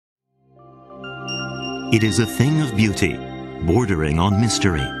It is a thing of beauty, bordering on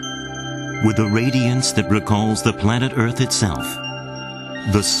mystery, with a radiance that recalls the planet Earth itself,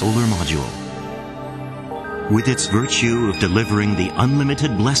 the solar module. With its virtue of delivering the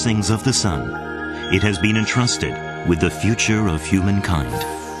unlimited blessings of the sun, it has been entrusted with the future of humankind.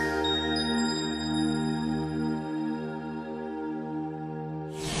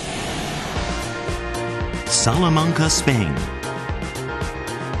 Salamanca, Spain.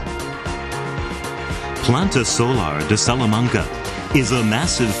 Planta Solar de Salamanca is a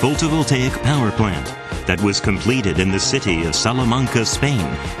massive photovoltaic power plant that was completed in the city of Salamanca, Spain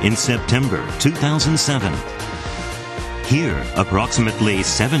in September 2007. Here, approximately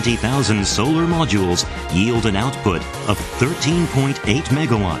 70,000 solar modules yield an output of 13.8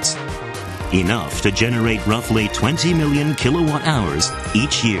 megawatts, enough to generate roughly 20 million kilowatt hours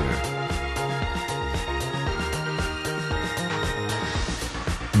each year.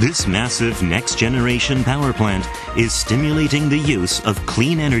 This massive next-generation power plant is stimulating the use of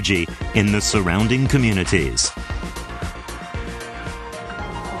clean energy in the surrounding communities.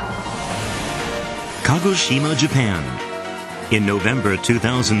 Kagoshima, Japan. In November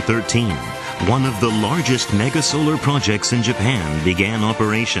 2013, one of the largest mega-solar projects in Japan began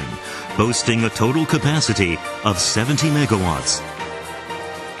operation, boasting a total capacity of 70 megawatts.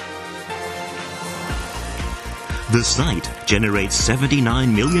 The site generates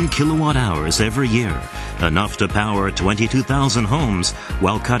 79 million kilowatt hours every year, enough to power 22,000 homes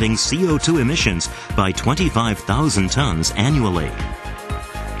while cutting CO2 emissions by 25,000 tons annually.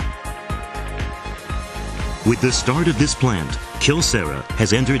 With the start of this plant, Kyocera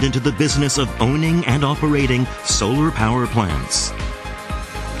has entered into the business of owning and operating solar power plants.